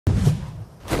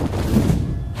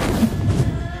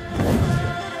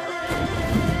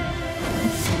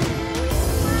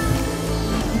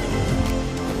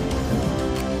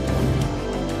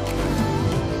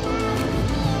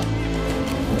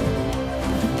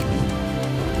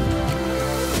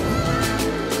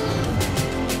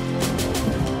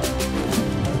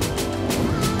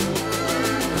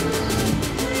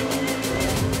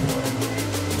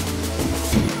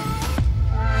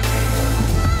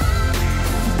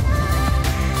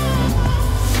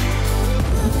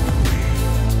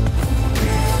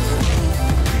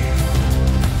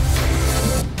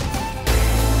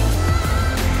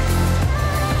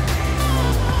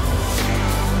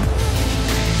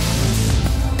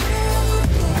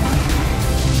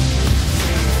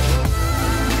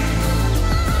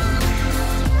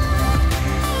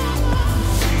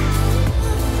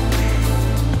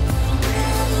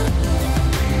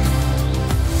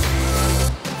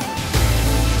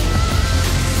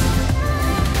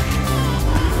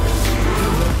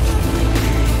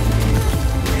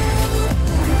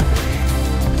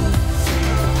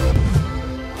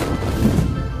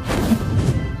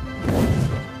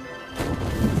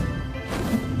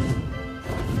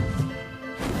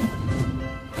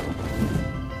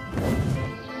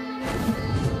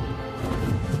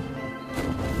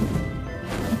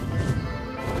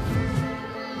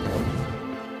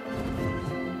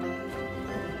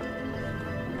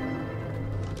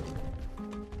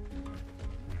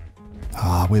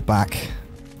we're back.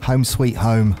 Home sweet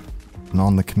home and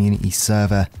on the community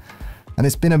server. And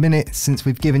it's been a minute since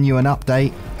we've given you an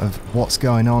update of what's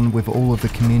going on with all of the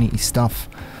community stuff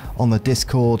on the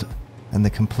Discord and the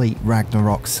complete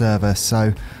Ragnarok server.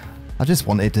 So I just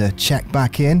wanted to check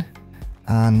back in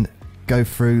and go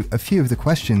through a few of the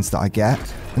questions that I get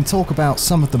and talk about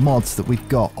some of the mods that we've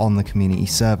got on the community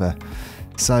server.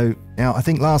 So now I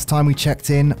think last time we checked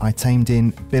in, I tamed in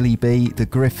Billy B the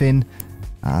Griffin,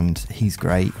 and he's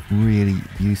great, really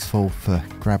useful for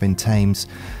grabbing tames.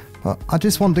 But I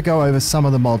just wanted to go over some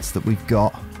of the mods that we've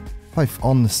got both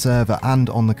on the server and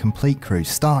on the complete crew,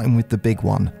 starting with the big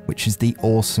one, which is the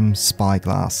awesome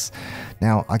spyglass.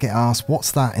 Now I get asked,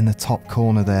 what's that in the top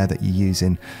corner there that you're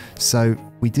using? So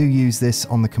we do use this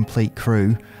on the complete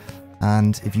crew,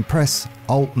 and if you press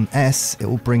Alt and S, it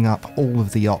will bring up all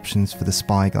of the options for the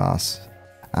spyglass.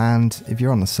 And if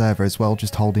you're on the server as well,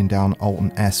 just holding down Alt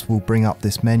and S will bring up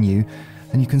this menu,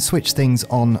 and you can switch things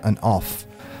on and off.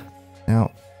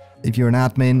 Now, if you're an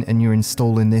admin and you're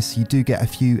installing this, you do get a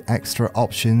few extra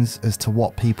options as to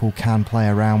what people can play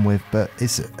around with, but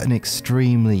it's an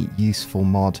extremely useful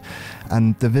mod.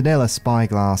 And the vanilla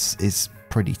spyglass is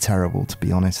pretty terrible, to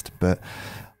be honest, but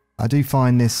I do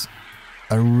find this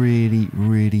a really,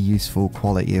 really useful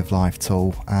quality of life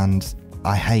tool, and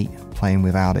I hate playing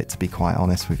without it, to be quite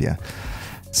honest with you.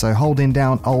 So holding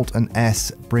down Alt and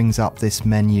S brings up this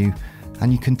menu,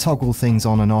 and you can toggle things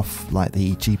on and off, like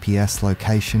the GPS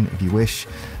location if you wish,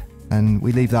 and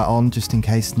we leave that on just in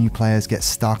case new players get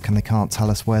stuck and they can't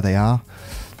tell us where they are.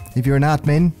 If you're an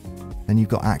admin, then you've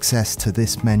got access to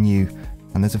this menu,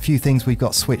 and there's a few things we've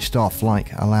got switched off,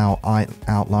 like allow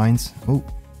outlines. Oh,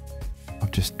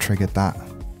 I've just triggered that.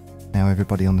 Now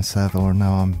everybody on the server will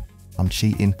know I'm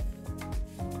cheating.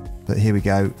 But here we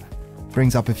go.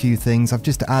 Brings up a few things. I've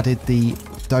just added the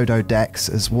Dodo decks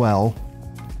as well,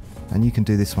 and you can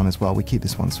do this one as well. We keep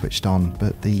this one switched on,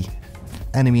 but the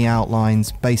enemy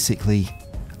outlines basically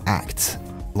act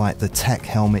like the tech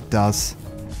helmet does,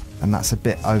 and that's a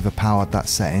bit overpowered, that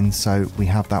setting, so we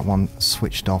have that one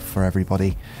switched off for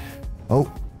everybody.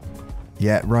 Oh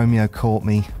yeah, Romeo caught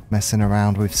me messing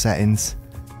around with settings.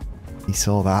 He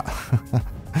saw that.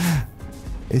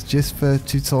 It's just for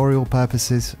tutorial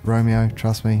purposes, Romeo,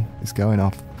 trust me, it's going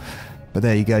off. But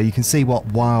there you go, you can see what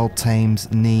wild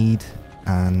tames need,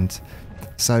 and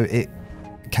so it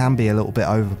can be a little bit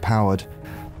overpowered,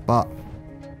 but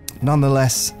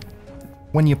nonetheless,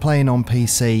 when you're playing on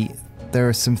PC, there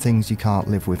are some things you can't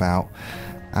live without,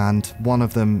 and one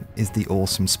of them is the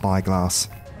awesome spyglass.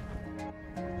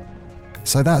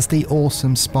 So that's the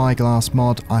awesome spyglass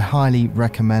mod. I highly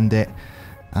recommend it,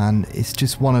 and it's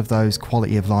just one of those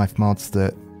quality of life mods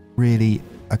that really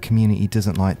a community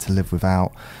doesn't like to live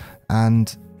without.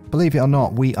 And believe it or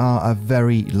not, we are a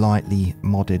very lightly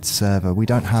modded server. We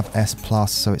don't have S+,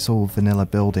 so it's all vanilla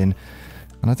building,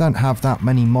 and I don't have that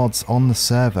many mods on the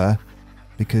server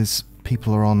because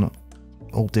people are on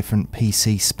all different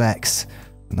PC specs,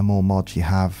 and the more mods you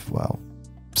have, well,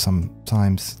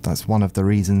 sometimes that's one of the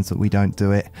reasons that we don't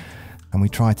do it, and we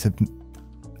try to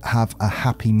have a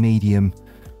happy medium.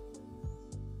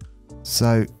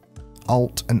 So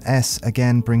Alt and S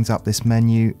again brings up this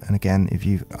menu, and again, if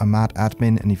you're a mad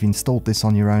admin and you've installed this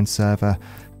on your own server,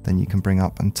 then you can bring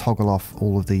up and toggle off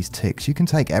all of these ticks. You can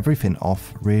take everything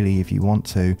off really if you want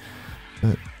to,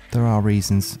 but there are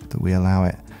reasons that we allow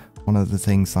it. One of the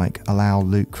things like allow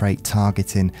loot crate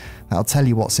targeting, that'll tell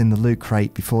you what's in the loot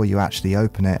crate before you actually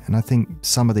open it, and I think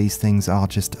some of these things are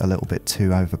just a little bit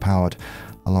too overpowered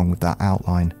along with that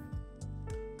outline.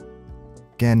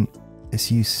 Again, it's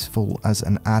useful as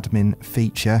an admin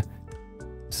feature.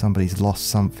 Somebody's lost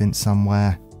something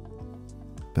somewhere,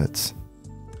 but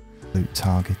loot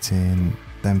targeting,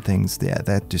 them things, yeah,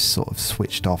 they're just sort of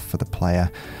switched off for the player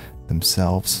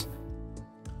themselves.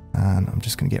 And I'm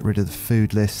just going to get rid of the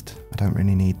food list. I don't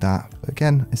really need that, but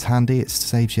again, it's handy. It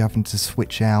saves you having to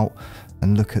switch out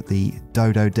and look at the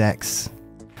Dodo decks.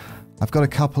 I've got a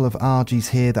couple of RGs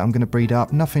here that I'm going to breed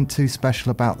up. Nothing too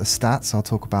special about the stats. I'll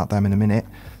talk about them in a minute.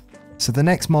 So the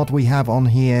next mod we have on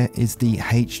here is the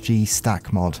HG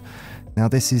stack mod. Now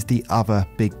this is the other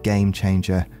big game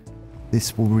changer.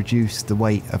 This will reduce the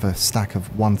weight of a stack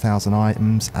of 1000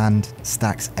 items and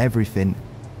stacks everything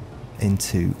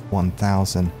into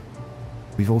 1000.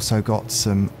 We've also got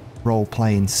some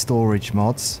role-playing storage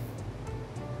mods.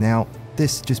 Now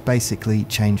this just basically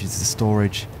changes the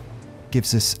storage,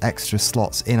 gives us extra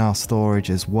slots in our storage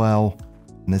as well,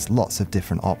 and there's lots of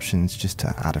different options just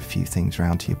to add a few things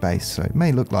around to your base. So it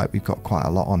may look like we've got quite a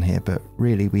lot on here, but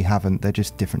really we haven't. They're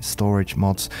just different storage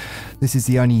mods. This is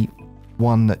the only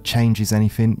one that changes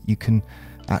anything. You can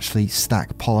actually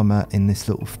stack polymer in this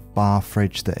little bar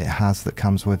fridge that it has that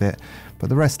comes with it. But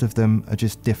the rest of them are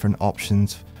just different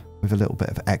options with a little bit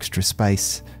of extra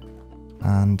space.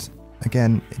 And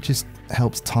again, it just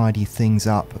helps tidy things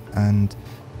up and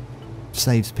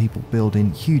saves people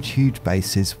building huge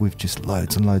bases with just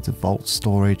loads and loads of vault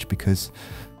storage, because,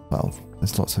 well,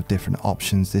 there's lots of different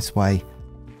options this way,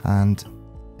 and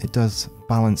it does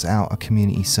balance out a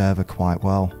community server quite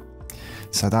well.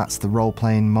 So that's the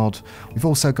role-playing mod. We've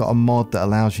also got a mod that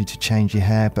allows you to change your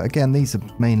hair, but again, these are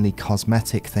mainly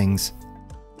cosmetic things.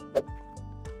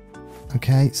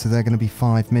 Okay, so they're going to be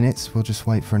 5 minutes. We'll just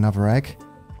wait for another egg.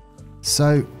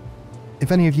 So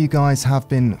if any of you guys have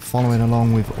been following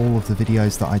along with all of the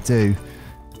videos that I do,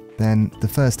 then the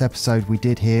first episode we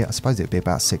did here, I suppose it would be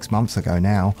about 6 months ago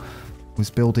now, was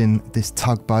building this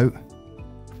tugboat.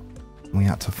 We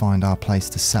had to find our place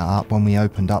to set up when we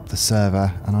opened up the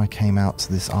server, and I came out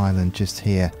to this island just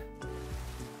here.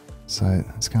 So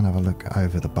let's go and have a look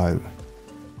over the boat.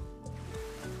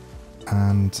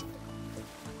 And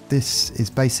this is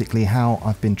basically how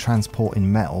I've been transporting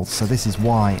metal. So this is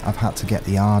why I've had to get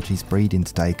the Argies breeding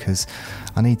today, because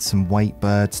I need some weight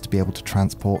birds to be able to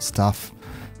transport stuff.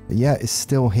 But yeah, it's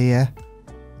still here.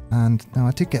 And now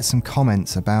I did get some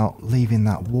comments about leaving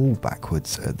that wall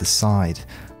backwards at the side.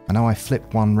 I know I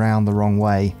flipped one round the wrong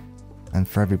way, and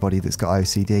for everybody that's got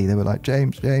OCD, they were like,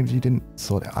 James, you didn't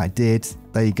sort it. I did.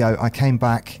 There you go. I came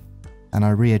back and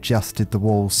I readjusted the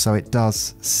walls so it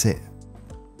does sit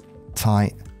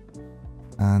tight.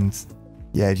 And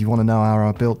yeah, if you want to know how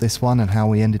I built this one and how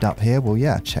we ended up here, well,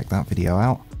 yeah, check that video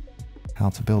out. How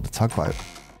to build a tugboat.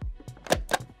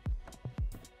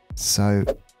 So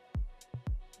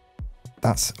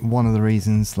that's one of the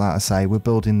reasons, like I say, we're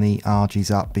building the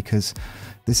Argies up, because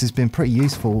this has been pretty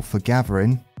useful for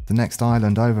gathering. The next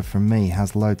island over from me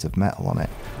has loads of metal on it,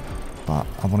 but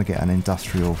I want to get an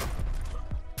industrial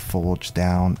forge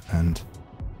down, and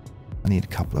I need a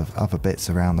couple of other bits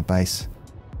around the base.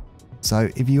 So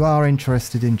if you are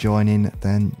interested in joining,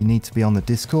 then you need to be on the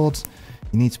Discord,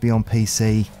 you need to be on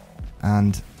PC,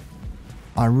 and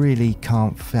I really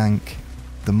can't thank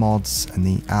the mods and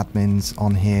the admins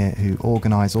on here who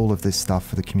organise all of this stuff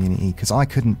for the community, because I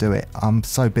couldn't do it. I'm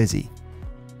so busy.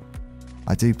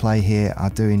 I do play here, I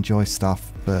do enjoy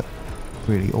stuff, but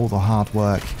really all the hard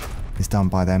work is done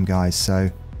by them guys. So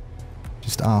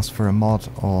just ask for a mod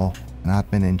or an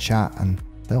admin in chat and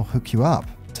they'll hook you up,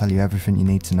 tell you everything you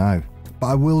need to know. But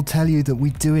I will tell you that we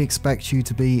do expect you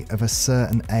to be of a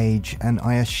certain age, and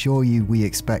I assure you we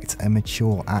expect a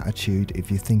mature attitude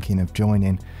if you're thinking of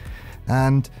joining.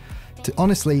 And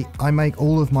honestly, I make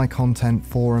all of my content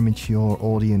for a mature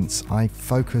audience. I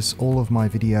focus all of my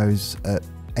videos at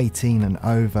 18 and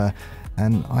over,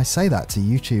 and I say that to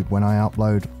YouTube when I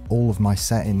upload all of my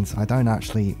settings. I don't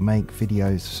actually make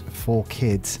videos for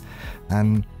kids,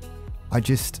 and I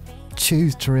just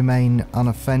choose to remain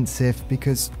unoffensive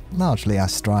because largely I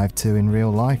strive to in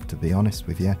real life, to be honest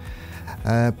with you.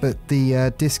 But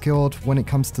the Discord, when it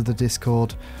comes to the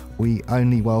Discord, we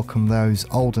only welcome those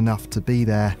old enough to be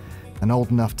there and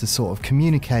old enough to sort of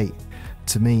communicate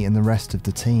to me and the rest of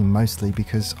the team, mostly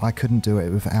because I couldn't do it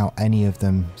without any of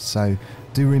them. So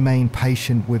do remain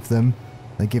patient with them.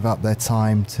 They give up their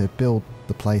time to build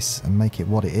the place and make it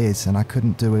what it is, and I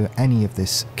couldn't do any of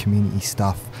this community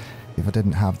stuff if I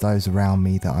didn't have those around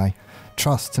me that I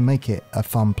trust to make it a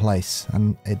fun place.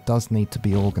 And it does need to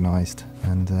be organised,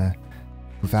 and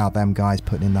without them guys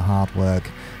putting in the hard work,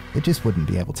 it just wouldn't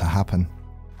be able to happen.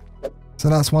 So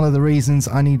that's one of the reasons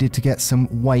I needed to get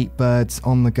some weight birds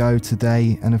on the go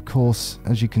today. And of course,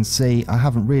 as you can see, I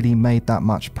haven't really made that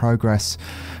much progress,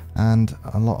 and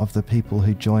a lot of the people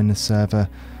who join the server,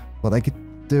 well, they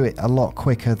could do it a lot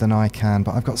quicker than I can,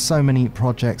 but I've got so many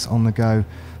projects on the go.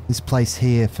 This place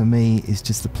here for me is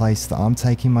just a place that I'm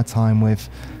taking my time with,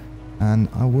 and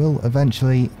I will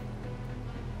eventually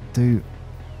do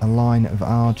a line of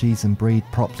Argies and breed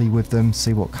properly with them,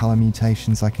 see what colour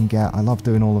mutations I can get. I love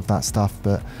doing all of that stuff,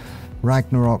 but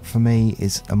Ragnarok for me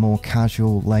is a more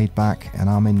casual, laid back, and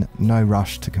I'm in no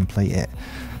rush to complete it.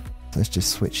 Let's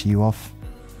just switch you off.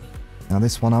 Now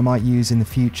this one I might use in the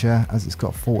future, as it's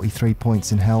got 43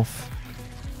 points in health,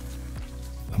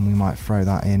 and we might throw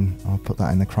that in. I'll put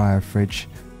that in the cryo fridge,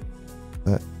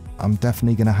 but I'm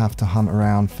definitely going to have to hunt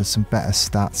around for some better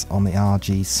stats on the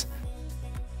Argies.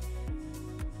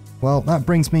 Well, that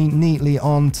brings me neatly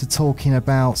on to talking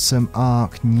about some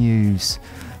ARK news.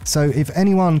 So if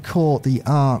anyone caught the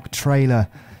ARK trailer,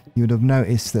 you would have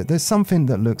noticed that there's something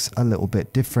that looks a little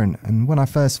bit different. And when I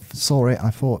first saw it, I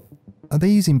thought, are they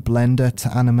using Blender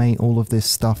to animate all of this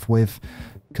stuff with?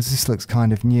 because this looks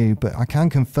kind of new, but I can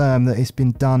confirm that it's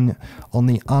been done on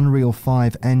the Unreal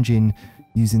 5 engine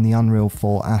using the Unreal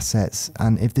 4 assets.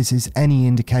 And if this is any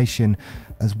indication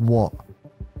as what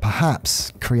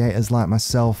perhaps creators like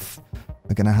myself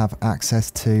are going to have access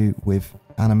to with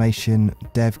animation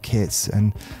dev kits,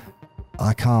 and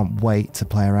I can't wait to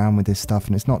play around with this stuff.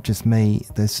 And it's not just me,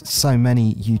 there's so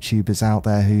many YouTubers out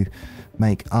there who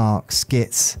make ARC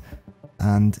skits,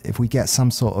 and if we get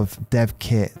some sort of dev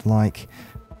kit like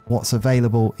what's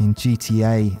available in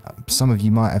GTA, some of you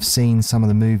might have seen some of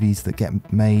the movies that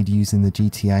get made using the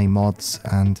GTA mods,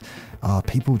 and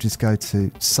people just go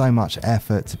to so much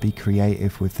effort to be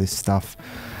creative with this stuff.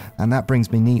 And that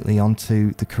brings me neatly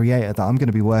onto the creator that I'm going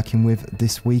to be working with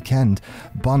this weekend,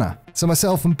 Bunner. So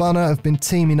myself and Bunner have been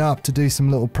teaming up to do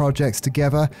some little projects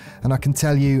together, and I can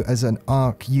tell you, as an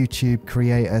ARC YouTube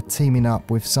creator, teaming up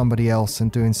with somebody else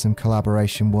and doing some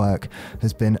collaboration work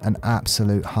has been an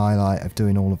absolute highlight of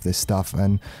doing all of this stuff.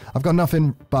 And I've got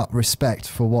nothing but respect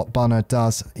for what Bunner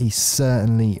does. He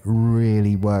certainly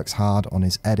really works hard on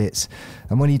his edits,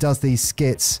 and when he does these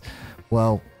skits,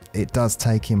 well, it does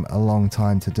take him a long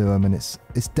time to do them, and it's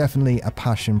definitely a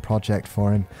passion project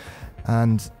for him.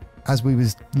 And as we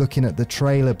was looking at the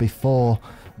trailer before,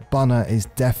 Bunner is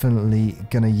definitely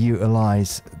going to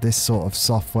utilize this sort of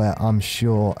software, I'm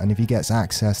sure. And if he gets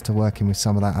access to working with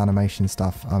some of that animation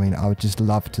stuff, I mean, I would just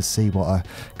love to see what a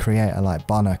creator like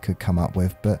Bunner could come up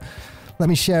with. But let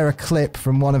me share a clip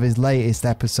from one of his latest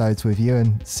episodes with you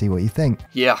and see what you think.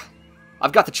 Yeah,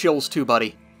 I've got the chills too,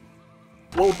 buddy.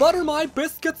 Well, butter my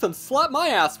biscuits and slap my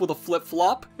ass with a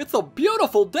flip-flop. It's a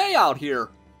beautiful day out here.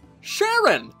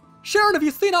 Sharon! Sharon, have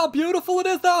you seen how beautiful it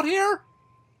is out here?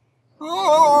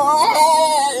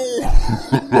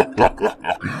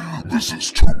 This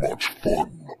is too much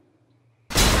fun.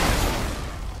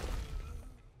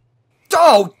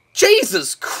 Oh,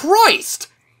 Jesus Christ!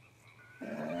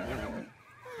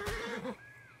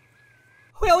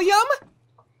 William?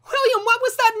 William, what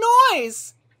was that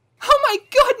noise? Oh my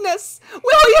goodness!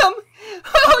 William!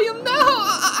 William, no!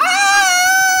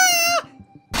 Ah!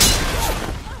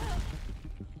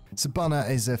 So Bunner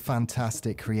is a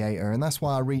fantastic creator, and that's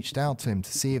why I reached out to him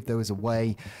to see if there was a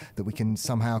way that we can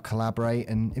somehow collaborate.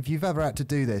 And if you've ever had to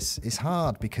do this, it's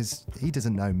hard because he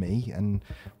doesn't know me, and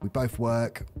we both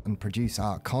work and produce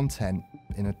our content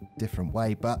in a different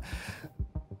way, but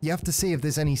you have to see if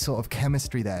there's any sort of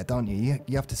chemistry there, don't you?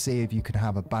 You have to see if you can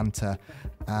have a banter.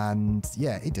 And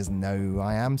yeah, he doesn't know who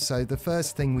I am. So the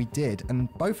first thing we did, and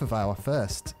both of our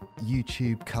first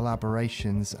YouTube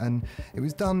collaborations, and it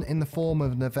was done in the form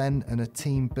of an event and a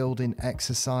team building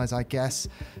exercise, I guess.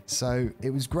 So it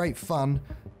was great fun.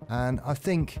 And I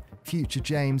think future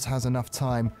James has enough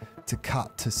time to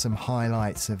cut to some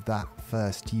highlights of that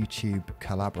first YouTube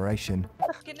collaboration.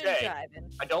 Jay,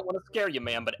 I don't want to scare you,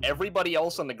 man, but everybody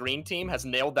else on the green team has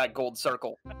nailed that gold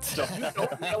circle. So if you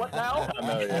don't nail it now,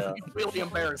 it's really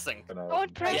embarrassing.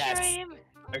 Don't pressure him.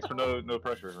 Thanks for no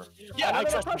pressure. Yeah, no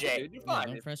trust pressure, Jay. dude. You're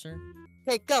fine. No pressure.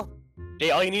 Hey, go.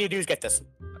 Jay, all you need to do is get this.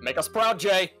 Make us proud,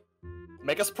 Jay.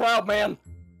 Make us proud, man.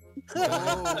 Oh,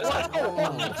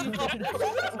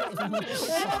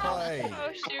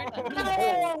 shoot.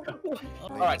 No!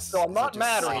 Alright, so I'm not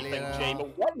mad or anything, Jay,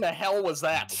 but what in the hell was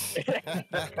that?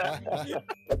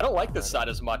 I don't like this side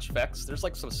as much, Vex. There's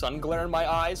like some sun glare in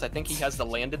my eyes. I think he has the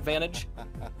land advantage.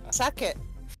 Suck it.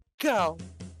 Go.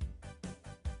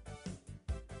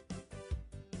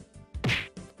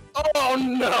 Oh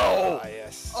no! Ah,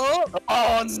 yes. Oh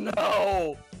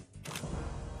no!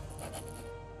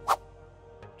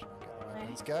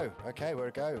 Let's go. Okay, we're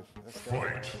a go. Let's go.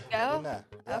 Go? In there.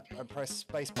 Yep. And press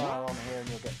spacebar on here and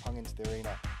you'll get hung into the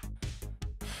arena.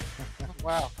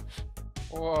 Wow.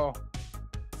 Whoa.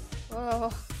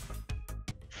 Whoa.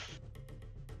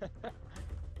 I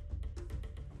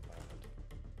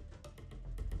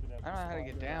don't know how to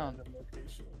get down.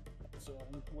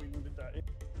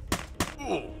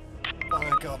 Oh,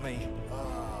 it got me.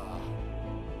 Ah.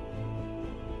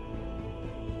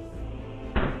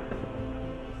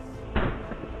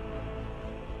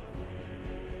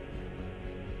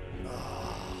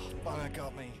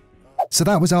 Got me. So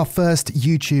that was our first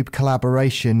YouTube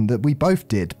collaboration that we both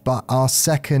did, but our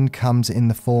second comes in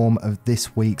the form of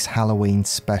this week's Halloween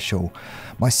special.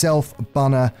 Myself,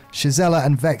 Bunner, Shazella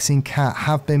and Vexing Cat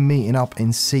have been meeting up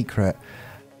in secret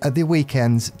at the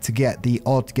weekends to get the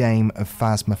odd game of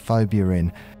Phasmophobia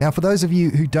in. Now, for those of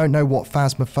you who don't know what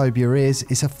Phasmophobia is,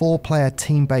 it's a 4-player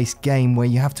team-based game where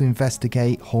you have to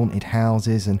investigate haunted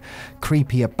houses and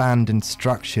creepy abandoned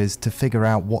structures to figure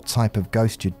out what type of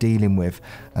ghost you're dealing with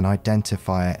and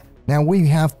identify it. Now, we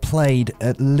have played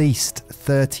at least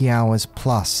 30 hours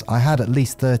plus. I had at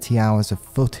least 30 hours of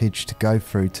footage to go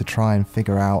through to try and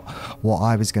figure out what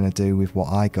I was going to do with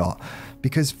what I got.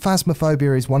 Because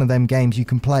Phasmophobia is one of them games you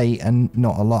can play and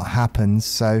not a lot happens.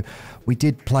 So we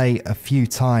did play a few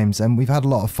times and we've had a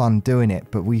lot of fun doing it,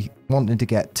 but we wanted to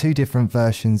get 2 different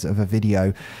versions of a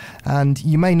video. And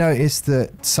you may notice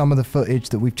that some of the footage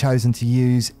that we've chosen to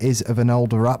use is of an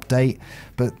older update,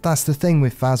 but that's the thing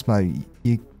with Phasmo.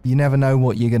 You never know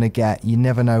what you're going to get. You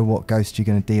never know what ghost you're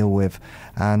going to deal with.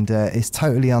 And it's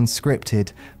totally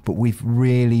unscripted, but we've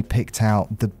really picked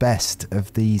out the best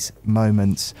of these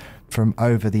moments from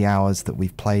over the hours that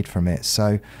we've played from it.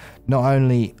 So not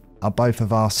only are both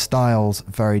of our styles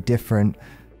very different,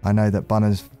 I know that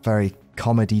Bunner's very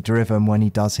comedy driven when he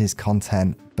does his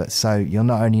content, but so you'll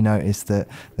not only notice that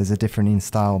there's a different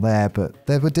style there, but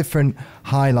there were different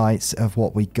highlights of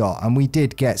what we got, and we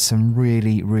did get some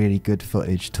really good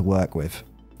footage to work with.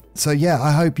 So yeah,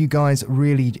 I hope you guys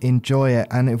really enjoy it,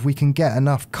 and if we can get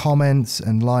enough comments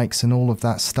and likes and all of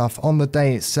that stuff on the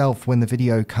day itself when the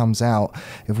video comes out,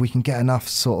 if we can get enough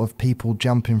sort of people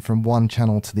jumping from one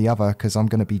channel to the other, because I'm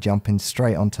going to be jumping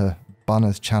straight onto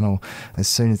Bunner's channel as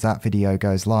soon as that video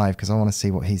goes live, because I want to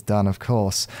see what he's done, of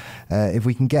course. If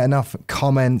we can get enough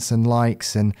comments and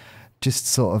likes and just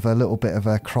sort of a little bit of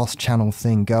a cross-channel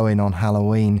thing going on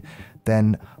Halloween,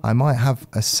 then I might have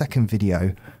a second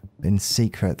video in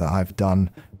secret that I've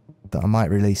done that I might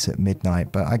release at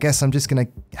midnight. But I guess I'm just going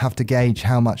to have to gauge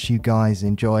how much you guys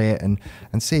enjoy it and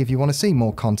see if you want to see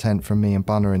more content from me and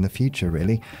Bunner in the future,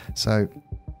 really. So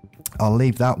I'll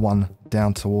leave that one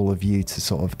down to all of you to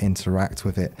sort of interact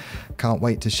with it. Can't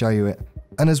wait to show you it.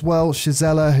 And as well,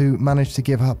 Shazella, who managed to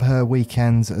give up her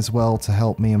weekends as well to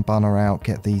help me and Bunner out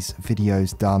get these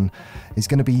videos done, is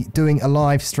going to be doing a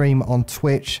live stream on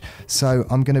Twitch. So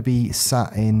I'm going to be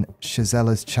sat in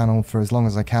Shazella's channel for as long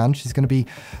as I can. She's going to be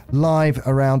live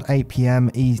around 8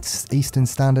 PM Eastern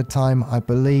Standard Time, I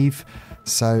believe.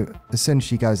 So as soon as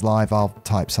she goes live, I'll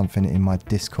type something in my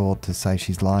Discord to say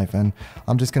she's live, and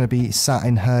I'm just going to be sat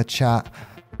in her chat.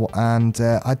 And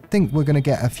I think we're going to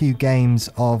get a few games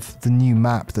of the new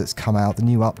map that's come out. The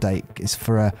new update is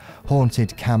for a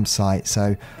haunted campsite,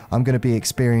 so I'm going to be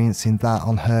experiencing that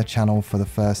on her channel for the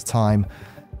first time.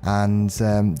 And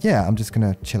yeah, I'm just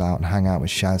going to chill out and hang out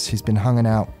with Shaz. She's been hanging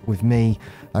out with me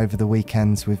over the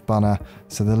weekends with Bunner,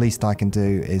 so the least I can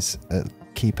do is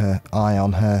keep an eye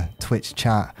on her Twitch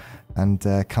chat and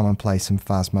come and play some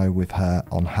Phasmo with her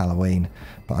on Halloween.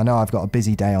 But I know I've got a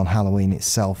busy day on Halloween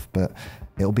itself, but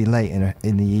it'll be late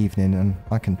in the evening and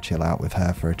I can chill out with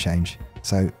her for a change.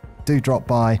 So do drop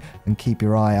by and keep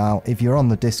your eye out if you're on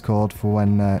the Discord for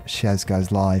when Shez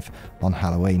goes live on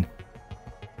Halloween.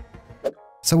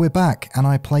 So we're back, and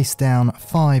I placed down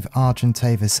 5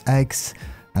 Argentavis eggs,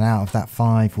 and out of that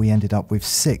 5 we ended up with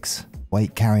 6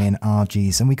 weight carrying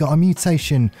RGs, and we got a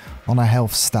mutation on a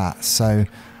health stat. So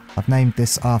I've named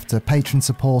this after patron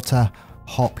supporter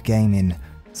Hop Gaming.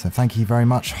 So thank you very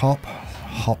much, Hop.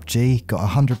 Hop G got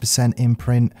 100%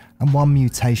 imprint and 1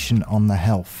 mutation on the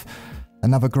health.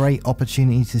 Another great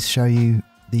opportunity to show you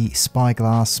the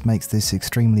spyglass makes this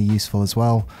extremely useful as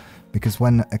well, because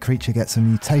when a creature gets a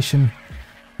mutation,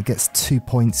 it gets 2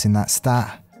 points in that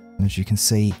stat, and as you can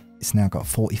see, it's now got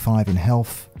 45 in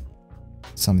health.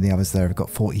 Some of the others there have got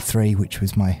 43, which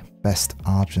was my best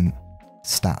Argent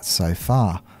stat so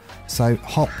far. So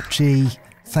Hop G,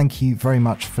 thank you very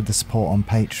much for the support on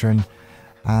Patreon.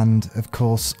 And of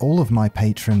course, all of my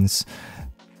patrons,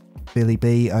 Billy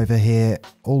B over here,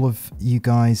 all of you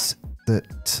guys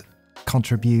that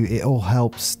contribute, it all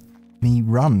helps me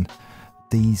run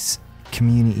these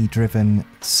community-driven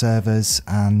servers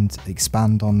and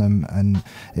expand on them, and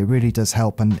it really does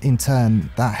help. And in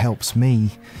turn, that helps me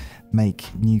make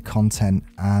new content.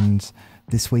 And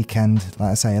this weekend,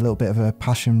 like I say, a little bit of a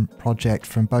passion project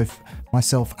from both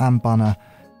myself and Bunner.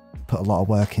 Put a lot of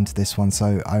work into this one,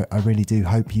 so I really do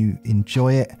hope you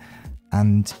enjoy it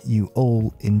and you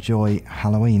all enjoy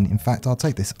Halloween. In fact, I'll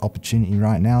take this opportunity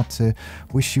right now to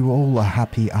wish you all a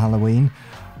happy Halloween.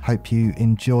 Hope you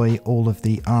enjoy all of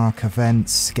the ARK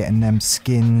events, getting them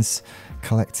skins,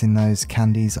 collecting those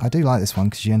candies. I do like this one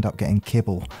because you end up getting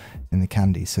kibble in the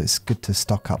candies, so it's good to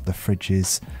stock up the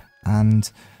fridges. And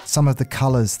some of the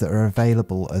colours that are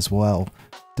available as well.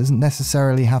 Doesn't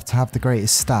necessarily have to have the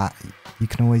greatest stat. You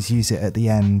can always use it at the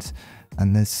end,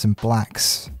 and there's some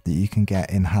blacks that you can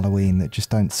get in Halloween that just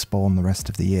don't spawn the rest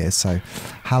of the year. So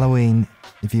Halloween,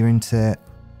 if you're into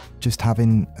just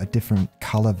having a different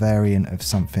colour variant of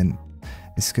something,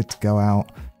 it's good to go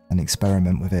out and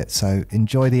experiment with it. So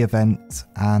enjoy the event,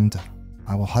 and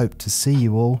I will hope to see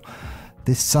you all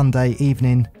this Sunday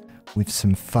evening with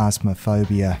some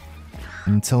Phasmophobia.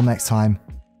 Until next time,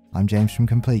 I'm James from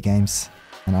Complete Games,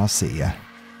 and I'll see ya.